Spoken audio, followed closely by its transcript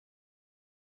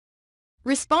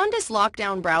Respondus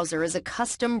LockDown Browser is a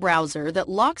custom browser that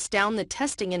locks down the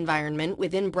testing environment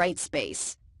within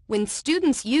Brightspace. When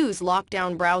students use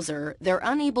LockDown Browser, they're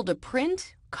unable to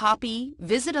print, copy,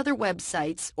 visit other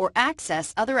websites, or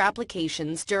access other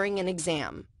applications during an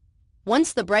exam.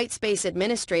 Once the Brightspace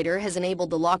administrator has enabled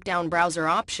the LockDown Browser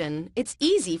option, it's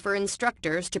easy for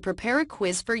instructors to prepare a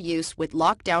quiz for use with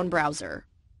LockDown Browser.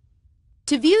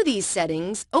 To view these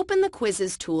settings, open the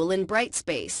Quizzes tool in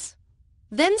Brightspace.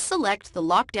 Then select the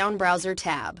LockDown Browser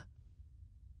tab.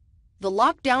 The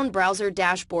LockDown Browser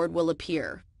dashboard will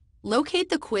appear. Locate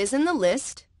the quiz in the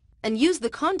list and use the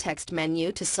context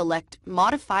menu to select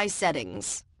Modify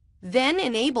Settings. Then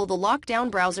enable the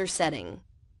LockDown Browser setting.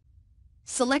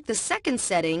 Select the second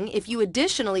setting if you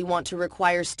additionally want to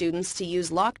require students to use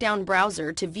LockDown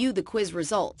Browser to view the quiz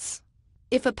results.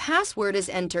 If a password is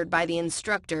entered by the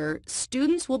instructor,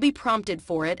 students will be prompted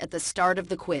for it at the start of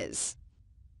the quiz.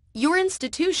 Your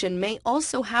institution may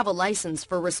also have a license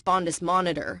for Respondus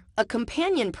Monitor, a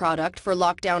companion product for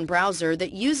LockDown Browser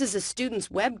that uses a student's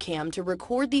webcam to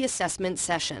record the assessment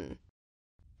session.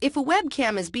 If a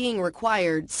webcam is being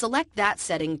required, select that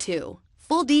setting too.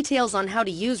 Full details on how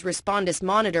to use Respondus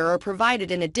Monitor are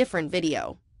provided in a different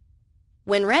video.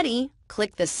 When ready,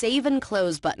 click the Save and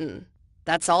Close button.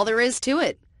 That's all there is to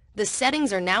it. The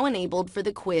settings are now enabled for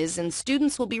the quiz and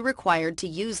students will be required to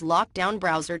use LockDown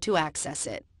Browser to access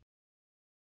it.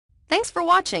 Thanks for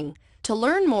watching. To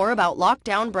learn more about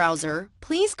LockDown Browser,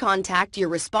 please contact your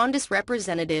Respondus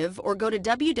representative or go to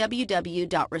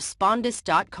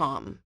www.respondus.com.